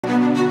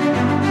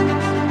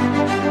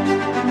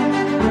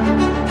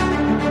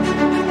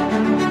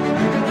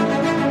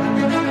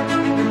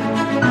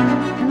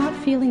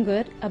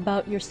good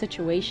about your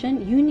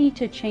situation. You need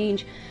to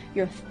change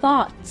your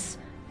thoughts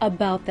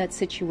about that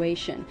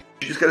situation.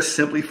 You just got to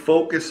simply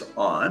focus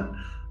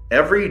on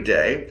every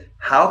day,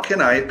 how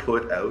can I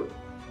put out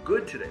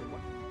good today?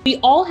 We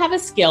all have a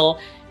skill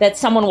that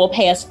someone will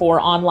pay us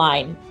for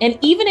online. And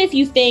even if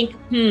you think,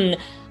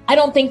 I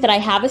don't think that I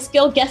have a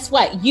skill, guess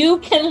what? You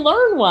can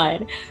learn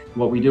one.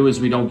 What we do is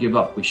we don't give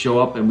up. We show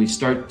up and we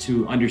start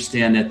to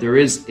understand that there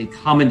is a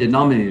common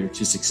denominator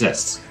to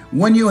success.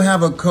 When you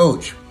have a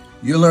coach,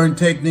 you learn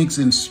techniques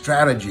and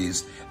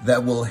strategies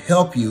that will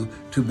help you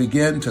to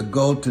begin to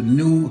go to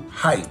new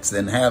heights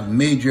and have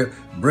major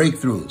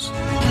breakthroughs.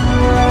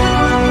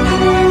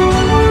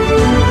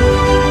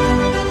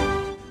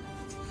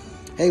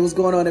 Hey, what's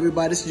going on,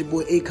 everybody? This is your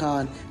boy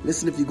Akon.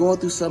 Listen, if you're going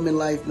through something in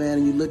life, man,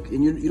 and you look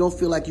and you don't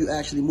feel like you're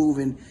actually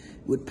moving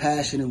with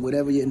passion and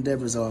whatever your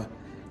endeavors are,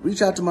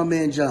 reach out to my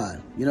man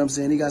John. You know what I'm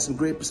saying? He got some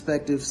great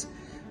perspectives,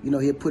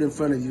 he'll put in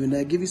front of you, and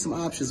they'll give you some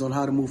options on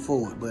how to move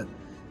forward. But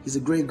he's a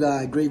great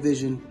guy, great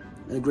vision,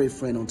 and a great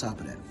friend on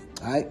top of that.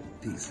 All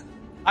right? Peace.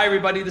 Hi,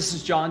 everybody. This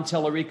is John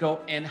Tellerico.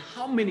 And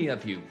how many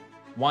of you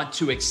want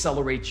to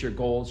accelerate your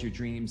goals, your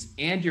dreams,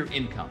 and your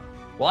income?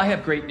 Well, I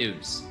have great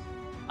news.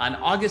 On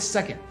August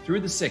 2nd through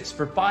the 6th,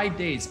 for 5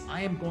 days,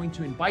 I am going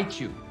to invite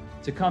you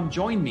to come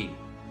join me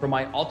for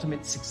my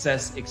Ultimate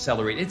Success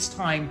Accelerator. It's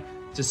time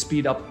to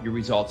speed up your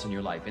results in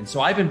your life. And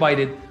so I've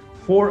invited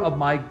 4 of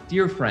my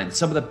dear friends,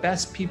 some of the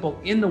best people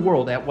in the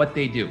world at what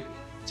they do,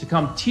 to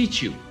come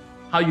teach you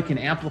how you can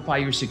amplify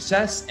your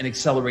success and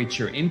accelerate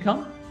your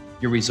income,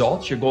 your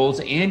results, your goals,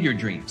 and your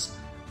dreams.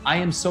 I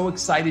am so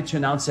excited to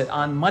announce that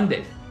on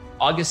Monday,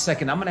 August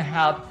 2nd, I'm going to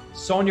have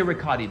Sonia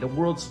Riccati, the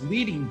world's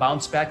leading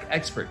bounce back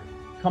expert,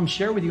 come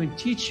share with you and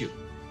teach you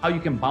how you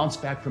can bounce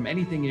back from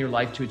anything in your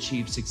life to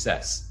achieve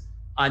success.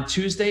 On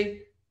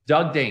Tuesday,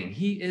 Doug Dane,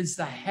 he is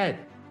the head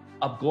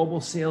of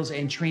global sales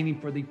and training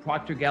for the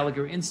Procter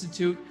Gallagher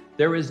Institute.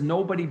 There is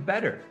nobody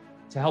better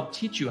to help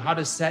teach you how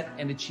to set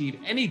and achieve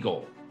any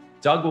goal.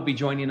 Doug will be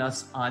joining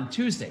us on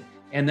Tuesday.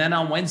 And then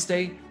on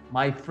Wednesday,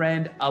 my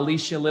friend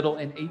Alicia Little,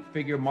 an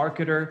 8-figure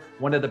marketer,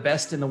 one of the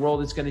best in the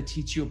world, is going to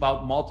teach you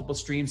about multiple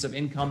streams of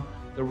income.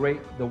 The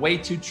way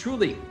to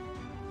truly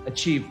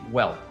achieve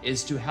wealth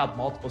is to have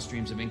multiple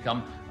streams of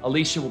income.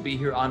 Alicia will be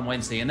here on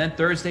Wednesday. And then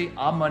Thursday,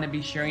 I'm going to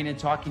be sharing and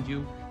talking to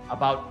you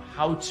about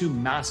how to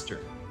master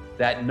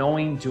that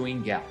knowing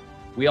doing gap.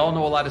 We all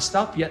know a lot of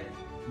stuff, yet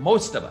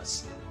most of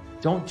us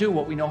don't do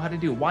what we know how to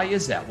do. Why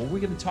is that? Well, we're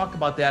going to talk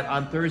about that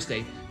on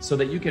Thursday so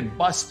that you can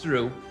bust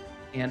through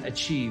and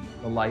achieve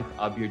the life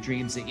of your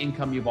dreams, the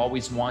income you've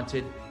always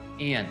wanted.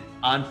 And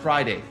on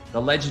Friday,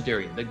 the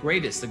legendary, the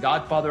greatest, the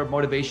godfather of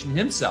motivation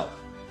himself,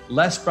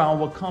 Les Brown,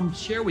 will come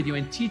share with you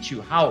and teach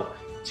you how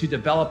to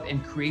develop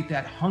and create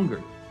that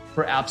hunger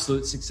for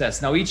absolute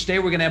success. Now, each day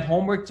we're going to have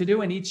homework to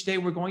do, and each day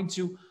we're going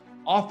to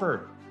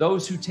offer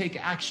those who take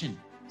action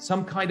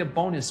some kind of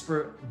bonus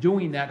for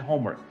doing that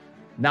homework.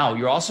 Now,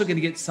 you're also going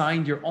to get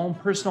signed your own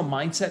personal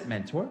mindset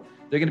mentor.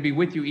 They're going to be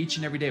with you each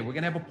and every day. We're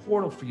going to have a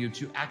portal for you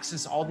to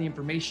access all the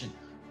information,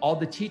 all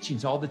the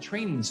teachings, all the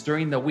trainings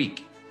during the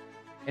week.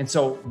 And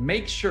so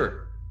make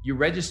sure you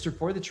register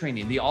for the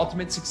training, the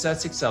Ultimate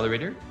Success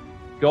Accelerator.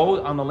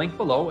 Go on the link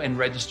below and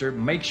register.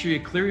 Make sure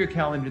you clear your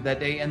calendar that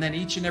day. And then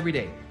each and every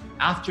day,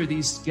 after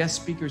these guest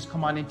speakers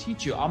come on and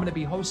teach you, I'm going to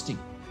be hosting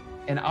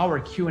an hour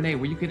Q&A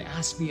where you can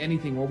ask me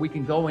anything, where we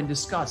can go and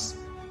discuss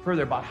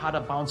further about how to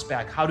bounce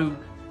back, how to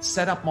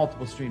set up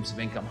multiple streams of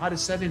income, how to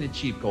set and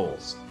achieve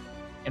goals,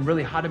 and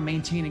really how to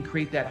maintain and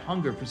create that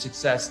hunger for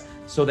success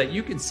so that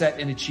you can set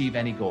and achieve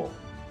any goal.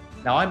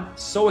 Now, I'm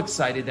so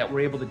excited that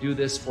we're able to do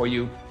this for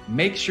you.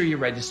 Make sure you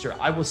register.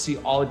 I will see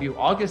all of you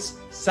August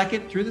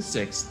 2nd through the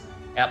 6th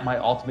at my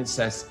Ultimate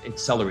Success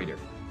Accelerator.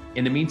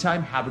 In the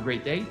meantime, have a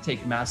great day,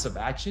 take massive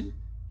action,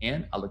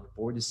 and I look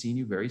forward to seeing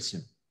you very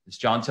soon. It's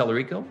John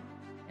Tellerico,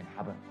 and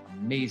have an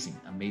amazing,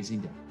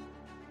 amazing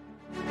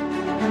day.